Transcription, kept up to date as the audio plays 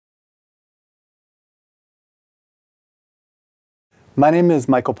My name is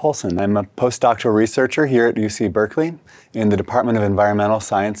Michael Polson. I'm a postdoctoral researcher here at UC Berkeley in the Department of Environmental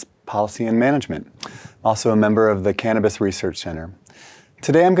Science, Policy, and Management. I'm also a member of the Cannabis Research Center.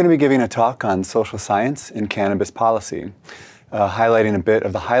 Today I'm going to be giving a talk on social science and cannabis policy, highlighting a bit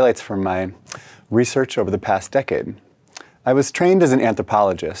of the highlights from my research over the past decade. I was trained as an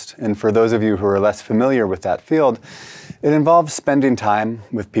anthropologist, and for those of you who are less familiar with that field, it involves spending time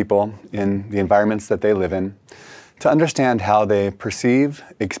with people in the environments that they live in to understand how they perceive,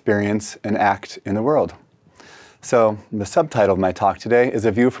 experience, and act in the world. So the subtitle of my talk today is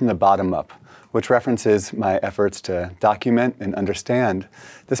A View from the Bottom Up, which references my efforts to document and understand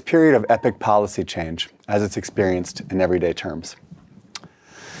this period of epic policy change as it's experienced in everyday terms.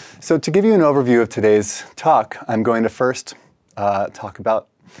 So to give you an overview of today's talk, I'm going to first talk about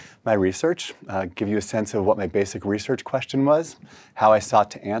my research, give you a sense of what my basic research question was, how I sought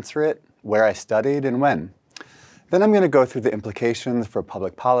to answer it, where I studied, and when. Then I'm going to go through the implications for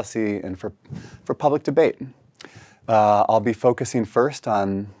public policy and for public debate. I'll be focusing first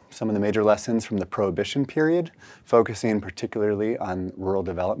on some of the major lessons from the prohibition period, focusing particularly on rural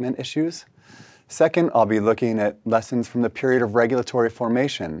development issues. Second, I'll be looking at lessons from the period of regulatory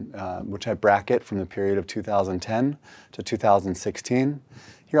formation, which I bracket from the period of 2010 to 2016.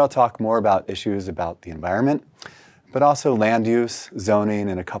 Here I'll talk more about issues about the environment, but also land use, zoning,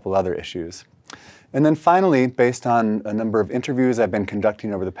 and a couple other issues. And then finally, based on a number of interviews I've been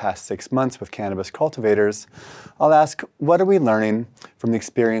conducting over the past 6 months with cannabis cultivators, I'll ask, what are we learning from the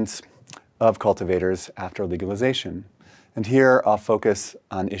experience of cultivators after legalization? And here I'll focus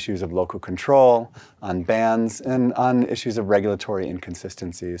on issues of local control, on bans, and on issues of regulatory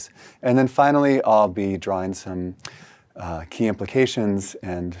inconsistencies. And then finally, I'll be drawing some key implications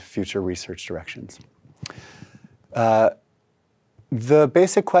and future research directions. The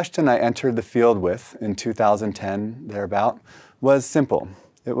basic question I entered the field with in 2010, thereabout, was simple.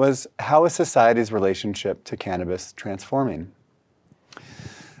 It was, how is society's relationship to cannabis transforming?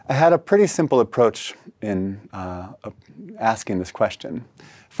 I had a pretty simple approach in asking this question.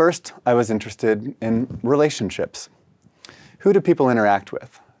 First, I was interested in relationships. Who do people interact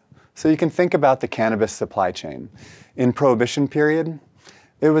with? So you can think about the cannabis supply chain. In Prohibition period,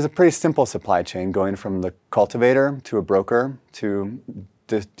 it was a pretty simple supply chain going from the cultivator to a broker to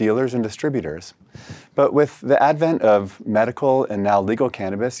dealers and distributors. But with the advent of medical and now legal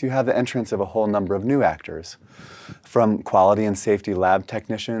cannabis, you have the entrance of a whole number of new actors, from quality and safety lab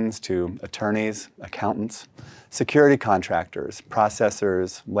technicians to attorneys, accountants, security contractors,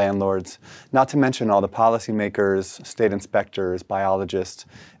 processors, landlords, not to mention all the policymakers, state inspectors, biologists,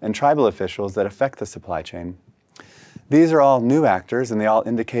 and tribal officials that affect the supply chain. These are all new actors, and they all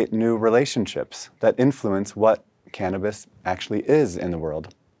indicate new relationships that influence what cannabis actually is in the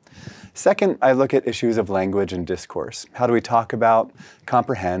world. Second, I look at issues of language and discourse. How do we talk about,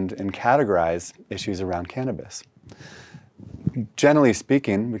 comprehend, and categorize issues around cannabis? Generally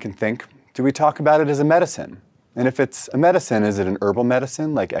speaking, we can think, do we talk about it as a medicine? And if it's a medicine, is it an herbal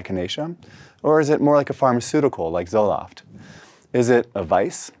medicine like echinacea? Or is it more like a pharmaceutical like Zoloft? Is it a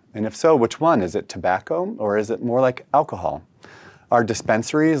vice? And if so, which one? Is it tobacco or is it more like alcohol? Are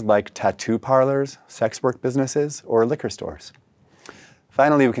dispensaries like tattoo parlors, sex work businesses, or liquor stores?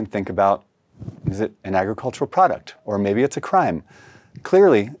 Finally, we can think about, is it an agricultural product? Or maybe it's a crime.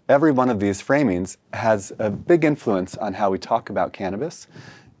 Clearly, every one of these framings has a big influence on how we talk about cannabis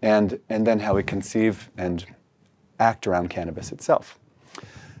and then how we conceive and act around cannabis itself.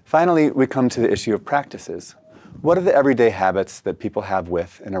 Finally, we come to the issue of practices. What are the everyday habits that people have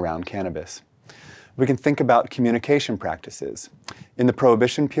with and around cannabis? We can think about communication practices. In the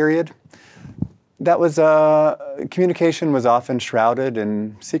Prohibition period, communication was often shrouded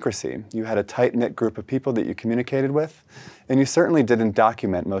in secrecy. You had a tight-knit group of people that you communicated with, and you certainly didn't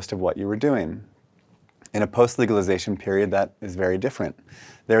document most of what you were doing. In a post-legalization period, that is very different.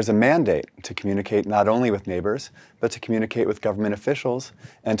 There's a mandate to communicate not only with neighbors, but to communicate with government officials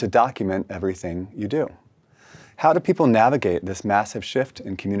and to document everything you do. How do people navigate this massive shift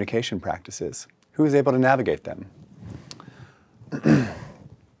in communication practices? Who is able to navigate them?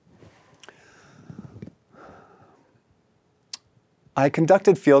 I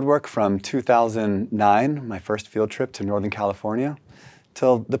conducted fieldwork from 2009, my first field trip to Northern California,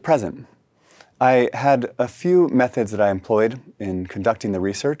 till the present. I had a few methods that I employed in conducting the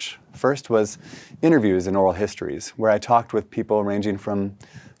research. First was interviews and oral histories, where I talked with people ranging from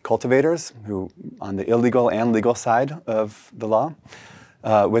cultivators who on the illegal and legal side of the law,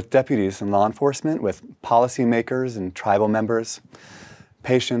 with deputies and law enforcement, with policymakers and tribal members,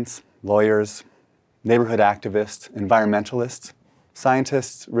 patients, lawyers, neighborhood activists, environmentalists,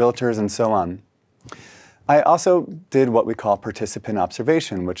 scientists, realtors, and so on. I also did what we call participant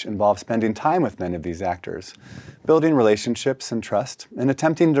observation, which involves spending time with many of these actors, building relationships and trust, and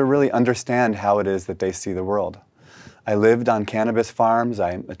attempting to really understand how it is that they see the world. I lived on cannabis farms,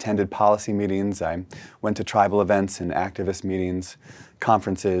 I attended policy meetings, I went to tribal events and activist meetings,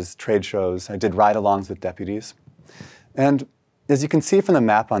 conferences, trade shows, I did ride-alongs with deputies. And as you can see from the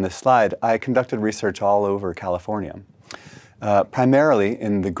map on this slide, I conducted research all over California, primarily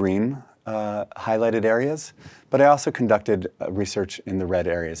in the green highlighted areas, but I also conducted research in the red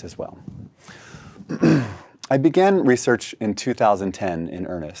areas as well. I began research in 2010 in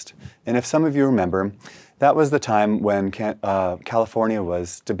earnest, and if some of you remember, that was the time when California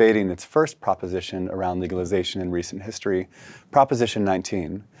was debating its first proposition around legalization in recent history, Proposition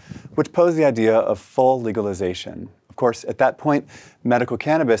 19, which posed the idea of full legalization. Of course, at that point, medical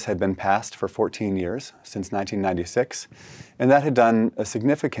cannabis had been passed for 14 years, since 1996, and that had done a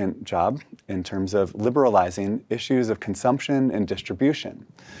significant job in terms of liberalizing issues of consumption and distribution.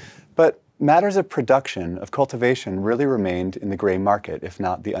 But matters of production, of cultivation, really remained in the gray market, if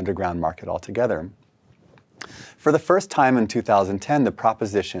not the underground market altogether. For the first time in 2010, the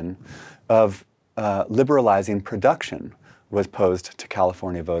proposition of liberalizing production was posed to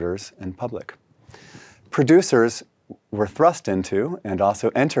California voters and public. Producers were thrust into and also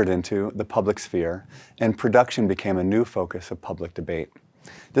entered into the public sphere, and production became a new focus of public debate.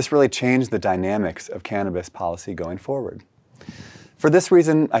 This really changed the dynamics of cannabis policy going forward. For this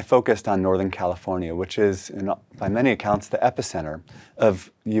reason, I focused on Northern California, which is, by many accounts, the epicenter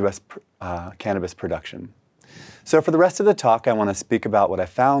of U.S. Cannabis production. So for the rest of the talk, I want to speak about what I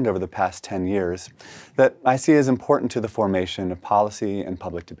found over the past 10 years that I see as important to the formation of policy and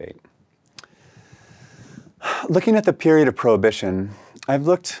public debate. Looking at the period of prohibition, I've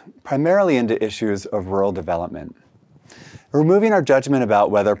looked primarily into issues of rural development. Removing our judgment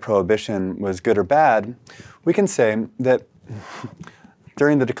about whether prohibition was good or bad, we can say that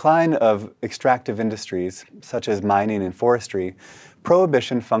during the decline of extractive industries, such as mining and forestry,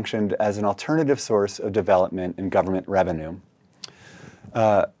 prohibition functioned as an alternative source of development and government revenue.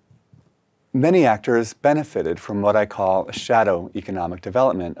 Many actors benefited from what I call a shadow economic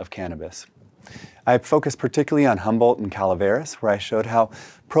development of cannabis. I focused particularly on Humboldt and Calaveras, where I showed how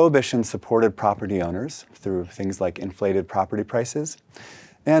prohibition supported property owners through things like inflated property prices,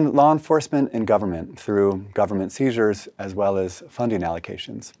 and law enforcement and government through government seizures as well as funding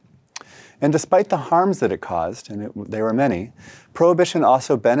allocations. And despite the harms that it caused, and there were many, prohibition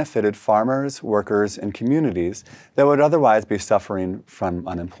also benefited farmers, workers, and communities that would otherwise be suffering from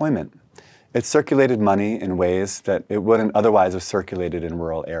unemployment. It circulated money in ways that it wouldn't otherwise have circulated in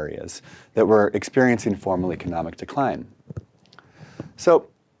rural areas that were experiencing formal economic decline. So,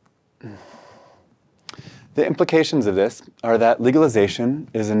 the implications of this are that legalization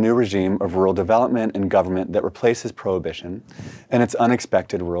is a new regime of rural development and government that replaces prohibition and its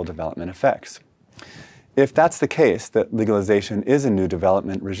unexpected rural development effects. If that's the case, that legalization is a new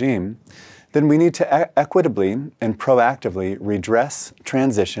development regime, then we need to equitably and proactively redress,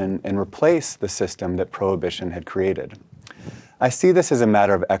 transition, and replace the system that prohibition had created. I see this as a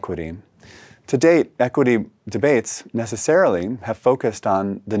matter of equity. To date, equity debates necessarily have focused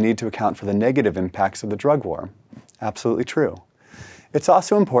on the need to account for the negative impacts of the drug war. Absolutely true. It's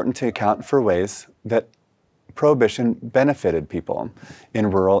also important to account for ways that prohibition benefited people in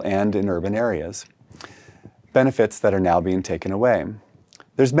rural and in urban areas, benefits that are now being taken away.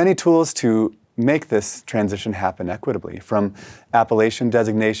 There's many tools to make this transition happen equitably, from appellation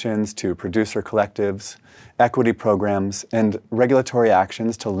designations to producer collectives, equity programs, and regulatory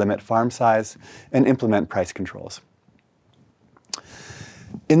actions to limit farm size and implement price controls.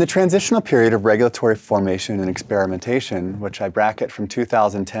 In the transitional period of regulatory formation and experimentation, which I bracket from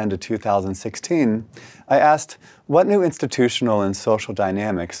 2010 to 2016, I asked what new institutional and social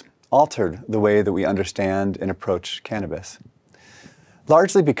dynamics altered the way that we understand and approach cannabis.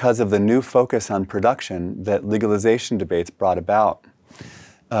 Largely because of the new focus on production that legalization debates brought about,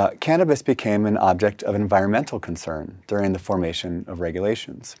 cannabis became an object of environmental concern during the formation of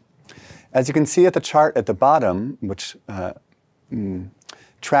regulations. As you can see at the chart at the bottom, which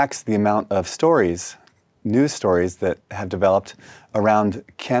tracks the amount of stories, news stories that have developed around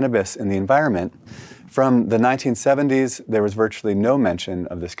cannabis in the environment, from the 1970s, there was virtually no mention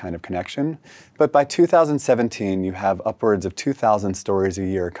of this kind of connection, but by 2017, you have upwards of 2,000 stories a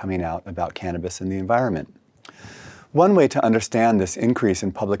year coming out about cannabis in the environment. One way to understand this increase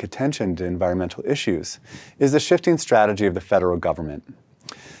in public attention to environmental issues is the shifting strategy of the federal government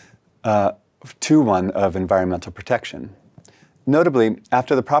to one of environmental protection. Notably,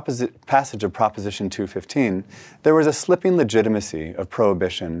 after the passage of Proposition 215, there was a slipping legitimacy of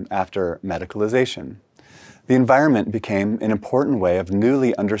prohibition after medicalization. The environment became an important way of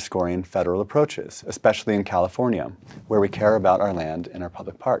newly underscoring federal approaches, especially in California, where we care about our land and our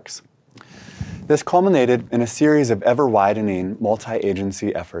public parks. This culminated in a series of ever-widening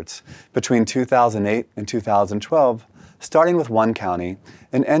multi-agency efforts between 2008 and 2012, starting with one county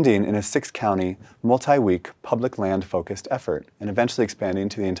and ending in a 6-county, multi-week public land-focused effort, and eventually expanding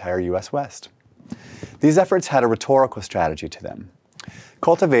to the entire U.S. West. These efforts had a rhetorical strategy to them.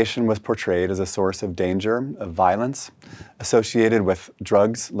 Cultivation was portrayed as a source of danger, of violence, associated with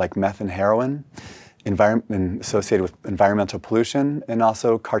drugs like meth and heroin, associated with environmental pollution, and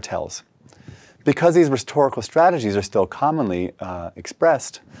also cartels. Because these rhetorical strategies are still commonly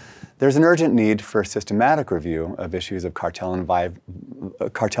expressed, there's an urgent need for a systematic review of issues of cartel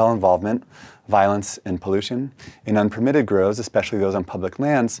involvement, violence, and pollution in unpermitted grows, especially those on public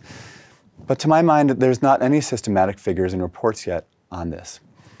lands. But to my mind, there's not any systematic figures and reports yet on this.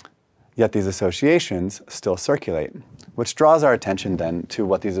 Yet these associations still circulate, which draws our attention then to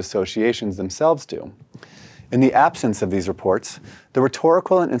what these associations themselves do. In the absence of these reports, the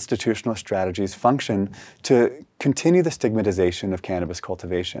rhetorical and institutional strategies function to continue the stigmatization of cannabis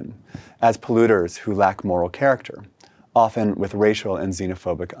cultivation as polluters who lack moral character, often with racial and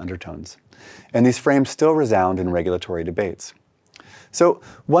xenophobic undertones. And these frames still resound in regulatory debates. So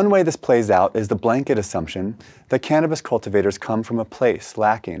one way this plays out is the blanket assumption that cannabis cultivators come from a place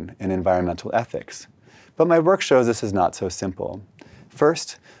lacking in environmental ethics. But my work shows this is not so simple.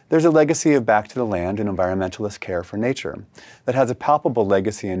 First, there's a legacy of back to the land and environmentalist care for nature that has a palpable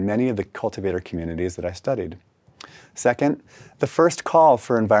legacy in many of the cultivator communities that I studied. Second, the first call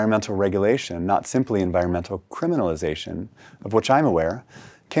for environmental regulation, not simply environmental criminalization, of which I'm aware,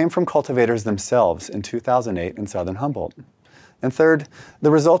 came from cultivators themselves in 2008 in Southern Humboldt. And third, the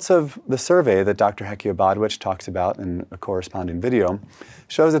results of the survey that Dr. Hekia Bodwich talks about in a corresponding video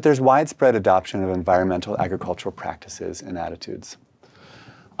shows that there's widespread adoption of environmental agricultural practices and attitudes.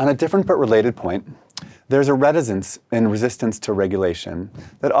 On a different but related point, there's a reticence and resistance to regulation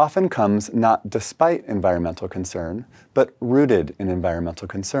that often comes not despite environmental concern, but rooted in environmental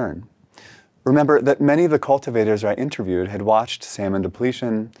concern. Remember that many of the cultivators I interviewed had watched salmon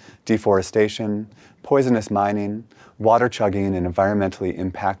depletion, deforestation, poisonous mining, water chugging, and environmentally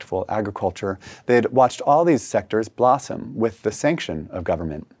impactful agriculture. They had watched all these sectors blossom with the sanction of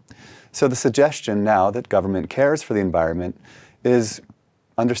government. So the suggestion now that government cares for the environment is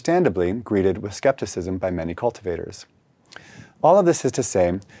understandably greeted with skepticism by many cultivators. All of this is to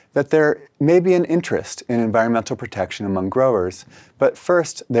say that there may be an interest in environmental protection among growers, but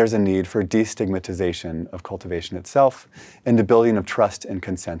first there's a need for destigmatization of cultivation itself and the building of trust and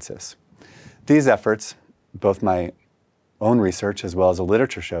consensus. These efforts, both my own research as well as the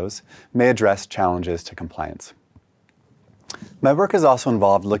literature shows, may address challenges to compliance. My work is also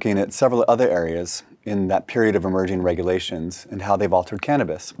involved looking at several other areas in that period of emerging regulations and how they've altered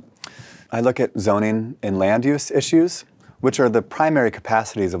cannabis. I look at zoning and land use issues, which are the primary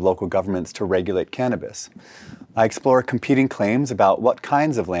capacities of local governments to regulate cannabis. I explore competing claims about what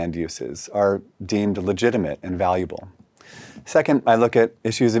kinds of land uses are deemed legitimate and valuable. Second, I look at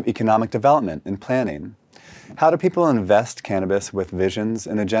issues of economic development and planning. How do people invest cannabis with visions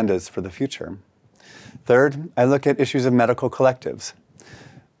and agendas for the future? Third, I look at issues of medical collectives,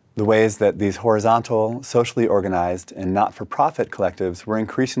 the ways that these horizontal, socially organized, and not-for-profit collectives were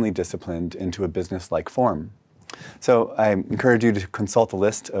increasingly disciplined into a business-like form. So I encourage you to consult a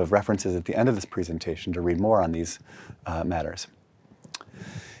list of references at the end of this presentation to read more on these matters.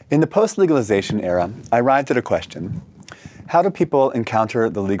 In the post-legalization era, I arrived at a question: how do people encounter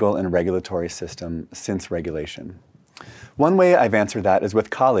the legal and regulatory system since regulation? One way I've answered that is with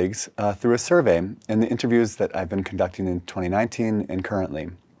colleagues through a survey and the interviews that I've been conducting in 2019 and currently.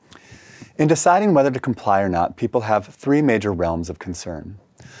 In deciding whether to comply or not, people have three major realms of concern.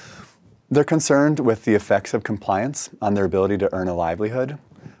 They're concerned with the effects of compliance on their ability to earn a livelihood.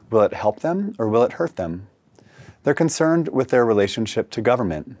 Will it help them or will it hurt them? They're concerned with their relationship to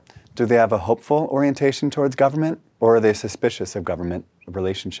government. Do they have a hopeful orientation towards government, or are they suspicious of government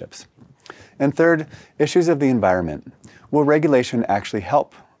relationships? And third, issues of the environment. Will regulation actually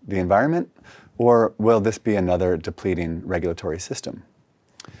help the environment, or will this be another depleting regulatory system?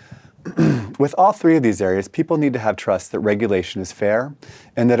 With all three of these areas, people need to have trust that regulation is fair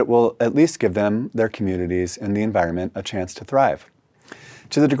and that it will at least give them, their communities, and the environment a chance to thrive.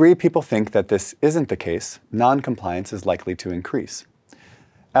 To the degree people think that this isn't the case, non-compliance is likely to increase.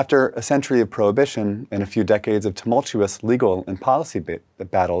 After a century of prohibition and a few decades of tumultuous legal and policy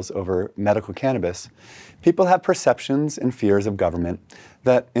battles over medical cannabis, people have perceptions and fears of government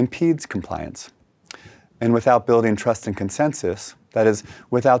that impedes compliance. And without building trust and consensus, That is,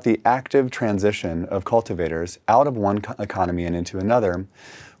 without the active transition of cultivators out of one economy and into another,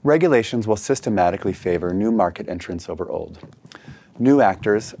 regulations will systematically favor new market entrants over old. New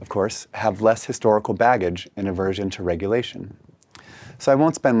actors, of course, have less historical baggage and aversion to regulation. So I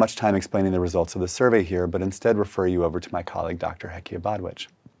won't spend much time explaining the results of the survey here, but instead refer you over to my colleague, Dr. Hekia Bodwich.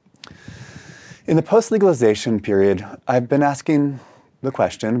 In the post-legalization period, I've been asking the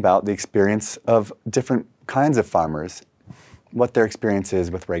question about the experience of different kinds of farmers, what their experience is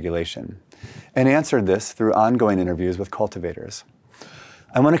with regulation, and answered this through ongoing interviews with cultivators.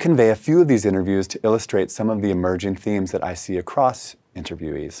 I want to convey a few of these interviews to illustrate some of the emerging themes that I see across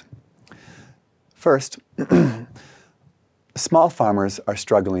interviewees. First, small farmers are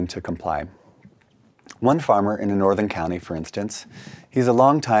struggling to comply. One farmer in a northern county, for instance, he's a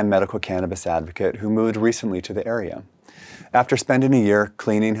longtime medical cannabis advocate who moved recently to the area. After spending a year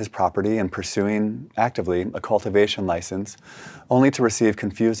cleaning his property and pursuing actively a cultivation license, only to receive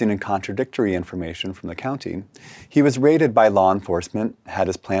confusing and contradictory information from the county, he was raided by law enforcement, had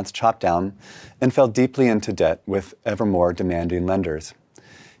his plants chopped down, and fell deeply into debt with ever more demanding lenders.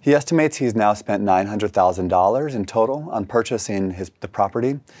 He estimates he's now spent $900,000 in total on purchasing the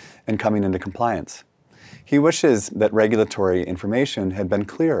property and coming into compliance. He wishes that regulatory information had been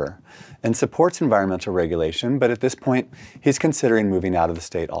clearer and supports environmental regulation, but at this point, he's considering moving out of the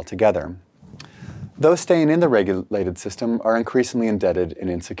state altogether. Those staying in the regulated system are increasingly indebted and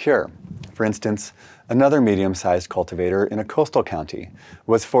insecure. For instance, another medium-sized cultivator in a coastal county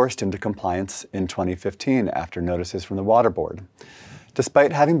was forced into compliance in 2015 after notices from the Water Board.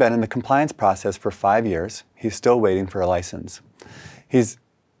 Despite having been in the compliance process for 5 years, he's still waiting for a license.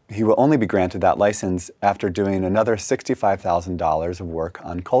 He will only be granted that license after doing another $65,000 of work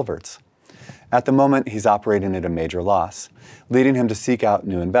on culverts. At the moment, he's operating at a major loss, leading him to seek out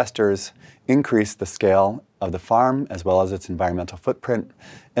new investors, increase the scale of the farm as well as its environmental footprint,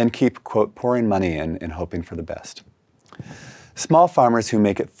 and keep, quote, pouring money in and hoping for the best. Small farmers who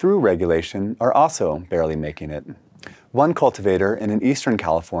make it through regulation are also barely making it. One cultivator in an eastern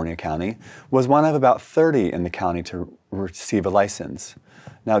California county was one of about 30 in the county to receive a license.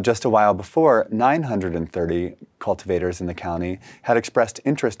 Now, just a while before, 930 cultivators in the county had expressed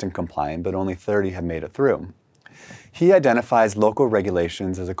interest in complying, but only 30 have made it through. He identifies local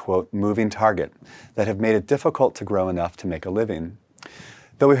regulations as a, quote, moving target that have made it difficult to grow enough to make a living.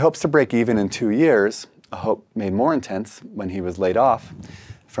 Though he hopes to break even in 2 years, a hope made more intense when he was laid off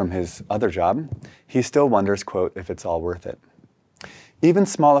from his other job, he still wonders, quote, if it's all worth it. Even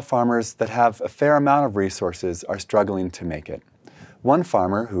smaller farmers that have a fair amount of resources are struggling to make it. One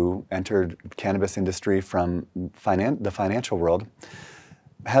farmer who entered the cannabis industry from the financial world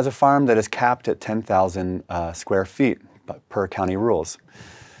has a farm that is capped at 10,000 square feet per county rules.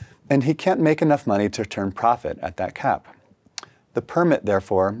 And he can't make enough money to turn profit at that cap. The permit,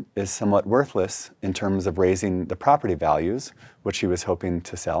 therefore, is somewhat worthless in terms of raising the property values, which he was hoping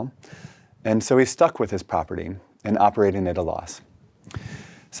to sell. And so he's stuck with his property and operating at a loss.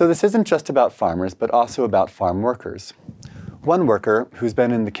 So this isn't just about farmers, but also about farm workers. One worker who's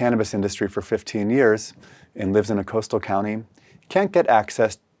been in the cannabis industry for 15 years and lives in a coastal county can't get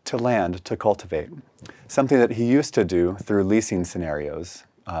access to land to cultivate, something that he used to do through leasing scenarios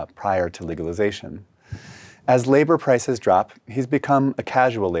prior to legalization. As labor prices drop, he's become a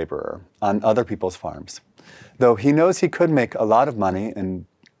casual laborer on other people's farms. Though he knows he could make a lot of money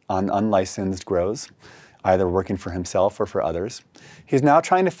on unlicensed grows, either working for himself or for others, he's now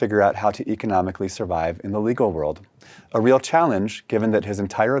trying to figure out how to economically survive in the legal world. A real challenge, given that his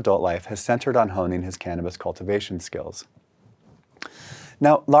entire adult life has centered on honing his cannabis cultivation skills.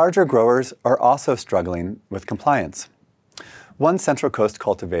 Now, larger growers are also struggling with compliance. One Central Coast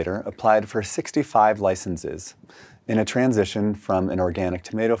cultivator applied for 65 licenses in a transition from an organic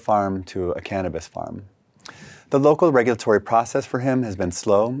tomato farm to a cannabis farm. The local regulatory process for him has been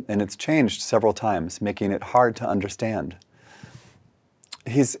slow, and it's changed several times, making it hard to understand.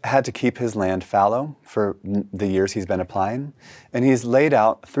 He's had to keep his land fallow for the years he's been applying, and he's laid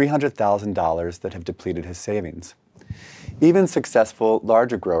out $300,000 that have depleted his savings. Even successful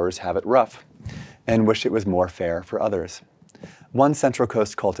larger growers have it rough and wish it was more fair for others. One Central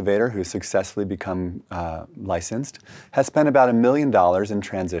Coast cultivator who's successfully become licensed has spent about $1 million in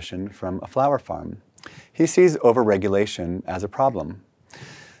transition from a flower farm. He sees overregulation as a problem.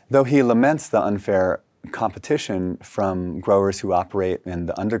 Though he laments the unfair competition from growers who operate in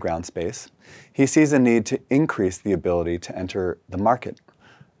the underground space, he sees a need to increase the ability to enter the market,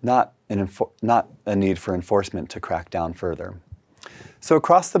 not a need for enforcement to crack down further. So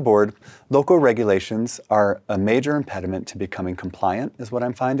across the board, local regulations are a major impediment to becoming compliant, is what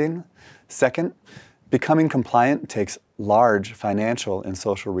I'm finding. Second, Becoming compliant takes large financial and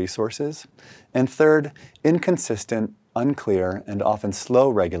social resources. And third, inconsistent, unclear, and often slow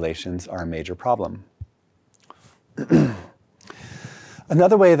regulations are a major problem.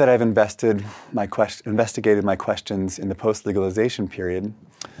 Another way that I've investigated my questions in the post-legalization period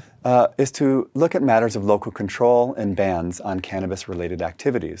is to look at matters of local control and bans on cannabis-related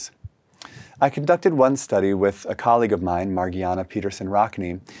activities. I conducted one study with a colleague of mine, Margiana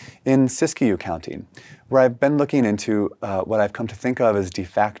Peterson-Rockney, in Siskiyou County, where I've been looking into what I've come to think of as de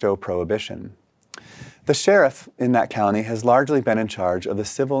facto prohibition. The sheriff in that county has largely been in charge of the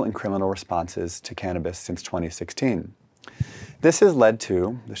civil and criminal responses to cannabis since 2016. This has led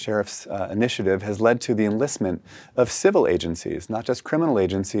to, the sheriff's initiative has led to the enlistment of civil agencies, not just criminal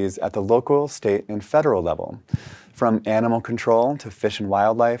agencies, at the local, state, and federal level, from animal control to fish and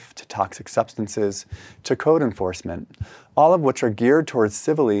wildlife to toxic substances to code enforcement, all of which are geared towards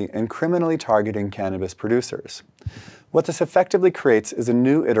civilly and criminally targeting cannabis producers. What this effectively creates is a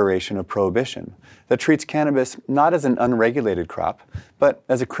new iteration of prohibition that treats cannabis not as an unregulated crop, but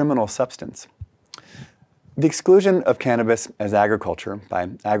as a criminal substance. The exclusion of cannabis as agriculture by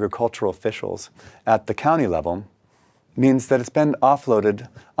agricultural officials at the county level means that it's been offloaded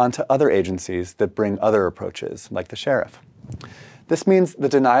onto other agencies that bring other approaches, like the sheriff. This means the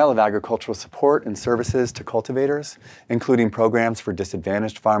denial of agricultural support and services to cultivators, including programs for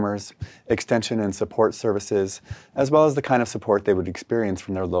disadvantaged farmers, extension and support services, as well as the kind of support they would experience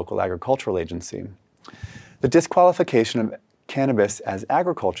from their local agricultural agency. The disqualification of cannabis as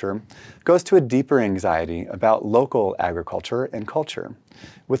agriculture goes to a deeper anxiety about local agriculture and culture,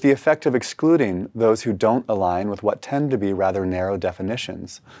 with the effect of excluding those who don't align with what tend to be rather narrow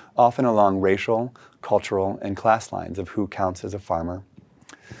definitions, often along racial, cultural, and class lines of who counts as a farmer.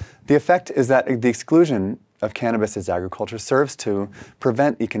 The effect is that the exclusion of cannabis as agriculture serves to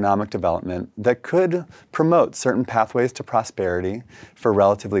prevent economic development that could promote certain pathways to prosperity for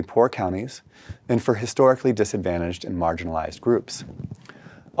relatively poor counties and for historically disadvantaged and marginalized groups.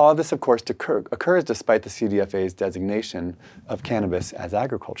 All of this, of course, occurs despite the CDFA's designation of cannabis as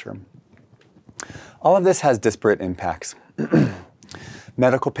agriculture. All of this has disparate impacts.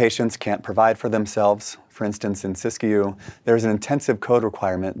 Medical patients can't provide for themselves. For instance, in Siskiyou, there's an intensive code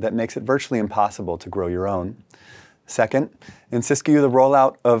requirement that makes it virtually impossible to grow your own. Second, in Siskiyou, the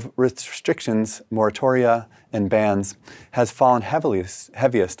rollout of restrictions, moratoria, and bans has fallen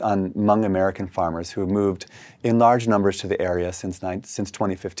heaviest on Hmong American farmers who have moved in large numbers to the area since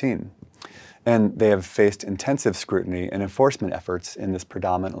 2015. And they have faced intensive scrutiny and enforcement efforts in this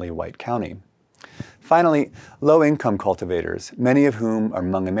predominantly white county. Finally, low-income cultivators, many of whom are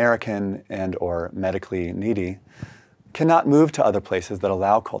Hmong American and or medically needy, cannot move to other places that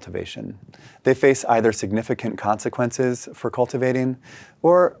allow cultivation. They face either significant consequences for cultivating,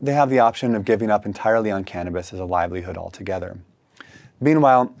 or they have the option of giving up entirely on cannabis as a livelihood altogether.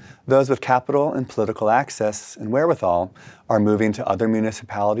 Meanwhile, those with capital and political access and wherewithal are moving to other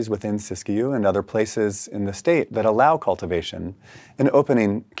municipalities within Siskiyou and other places in the state that allow cultivation and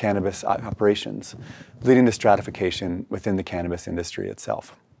opening cannabis operations, leading to stratification within the cannabis industry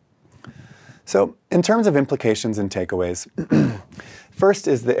itself. So, in terms of implications and takeaways, first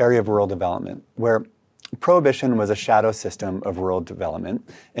is the area of rural development, where prohibition was a shadow system of rural development,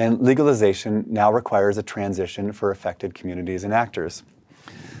 and legalization now requires a transition for affected communities and actors.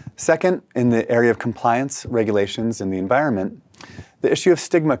 Second, in the area of compliance, regulations, and the environment, the issue of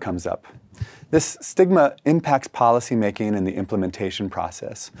stigma comes up. This stigma impacts policymaking and the implementation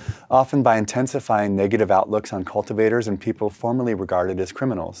process, often by intensifying negative outlooks on cultivators and people formerly regarded as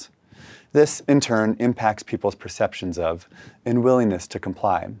criminals. This, in turn, impacts people's perceptions of and willingness to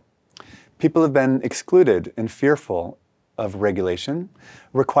comply. People have been excluded and fearful of regulation,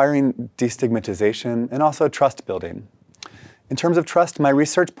 requiring destigmatization and also trust building. In terms of trust, my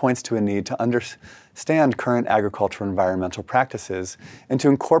research points to a need to understand current agricultural and environmental practices and to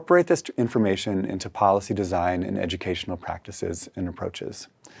incorporate this information into policy design and educational practices and approaches.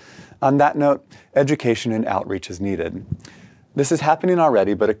 On that note, education and outreach is needed. This is happening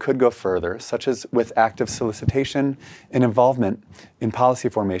already, but it could go further, such as with active solicitation and involvement in policy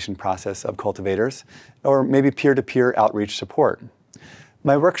formation process of cultivators, or maybe peer-to-peer outreach support.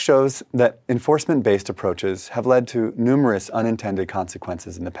 My work shows that enforcement-based approaches have led to numerous unintended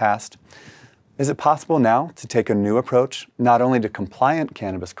consequences in the past. Is it possible now to take a new approach, not only to compliant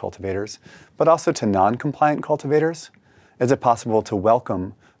cannabis cultivators, but also to non-compliant cultivators? Is it possible to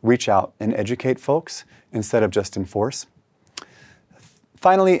welcome, reach out, and educate folks instead of just enforce?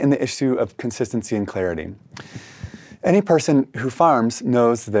 Finally, in the issue of consistency and clarity. Any person who farms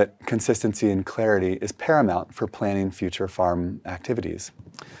knows that consistency and clarity is paramount for planning future farm activities.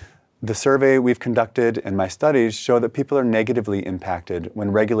 The survey we've conducted and my studies show that people are negatively impacted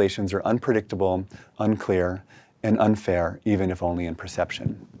when regulations are unpredictable, unclear, and unfair, even if only in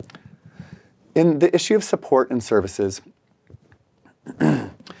perception. In the issue of support and services,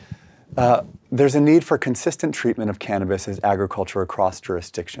 there's a need for consistent treatment of cannabis as agriculture across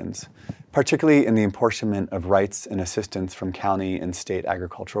jurisdictions, particularly in the apportionment of rights and assistance from county and state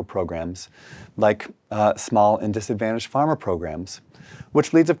agricultural programs, like small and disadvantaged farmer programs,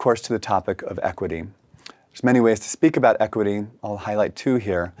 which leads, of course, to the topic of equity. There's many ways to speak about equity. I'll highlight two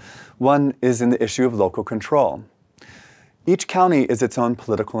here. One is in the issue of local control. Each county is its own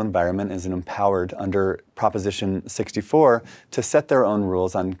political environment and is empowered under Proposition 64 to set their own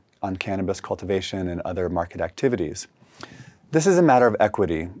rules on cannabis cultivation and other market activities. This is a matter of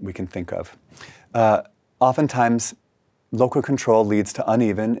equity we can think of. Oftentimes, local control leads to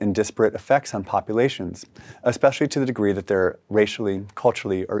uneven and disparate effects on populations, especially to the degree that they're racially,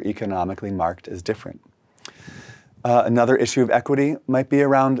 culturally, or economically marked as different. Another issue of equity might be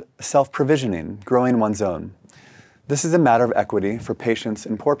around self-provisioning, growing one's own. This is a matter of equity for patients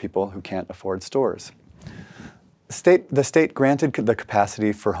and poor people who can't afford stores. The state granted the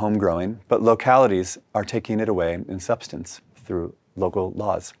capacity for home growing, but localities are taking it away in substance through local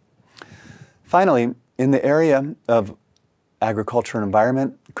laws. Finally, in the area of agriculture and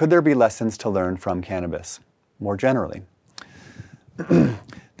environment, could there be lessons to learn from cannabis, more generally?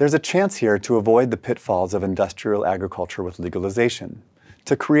 There's a chance here to avoid the pitfalls of industrial agriculture with legalization,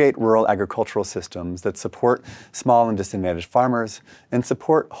 to create rural agricultural systems that support small and disadvantaged farmers and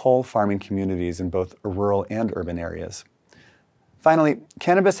support whole farming communities in both rural and urban areas. Finally,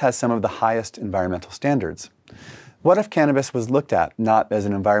 cannabis has some of the highest environmental standards. What if cannabis was looked at not as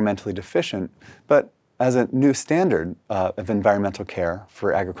an environmentally deficient, but as a new standard of environmental care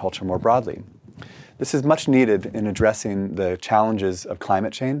for agriculture more broadly? This is much needed in addressing the challenges of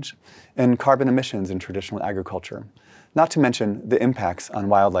climate change and carbon emissions in traditional agriculture, not to mention the impacts on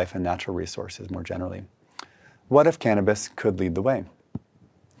wildlife and natural resources more generally. What if cannabis could lead the way?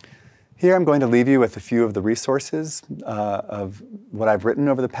 Here I'm going to leave you with a few of the resources of what I've written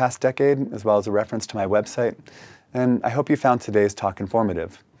over the past decade, as well as a reference to my website, and I hope you found today's talk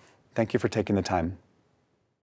informative. Thank you for taking the time.